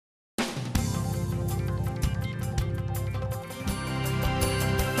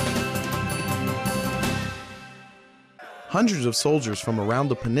Hundreds of soldiers from around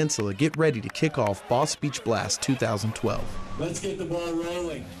the peninsula get ready to kick off Boss Beach Blast 2012. Let's get the ball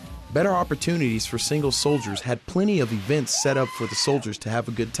rolling. Better Opportunities for Single Soldiers had plenty of events set up for the soldiers to have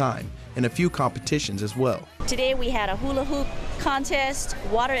a good time, and a few competitions as well. Today we had a hula hoop contest,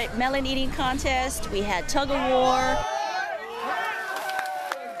 watermelon eating contest, we had tug of war.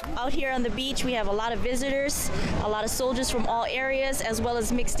 Out here on the beach we have a lot of visitors, a lot of soldiers from all areas, as well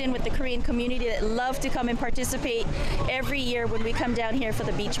as mixed in with the Korean community that love to come and participate every year when we come down here for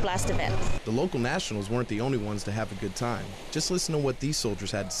the Beach Blast event. The local nationals weren't the only ones to have a good time. Just listen to what these soldiers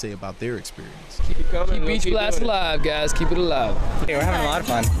had to say about their experience. Keep it coming. Keep Beach Blast alive, guys. Keep it alive. Hey, we're having a lot of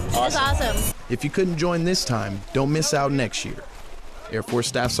fun. Awesome. That's awesome. If you couldn't join this time, don't miss out next year. Air Force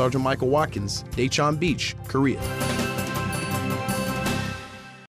Staff Sergeant Michael Watkins, Dacheon Beach, Korea.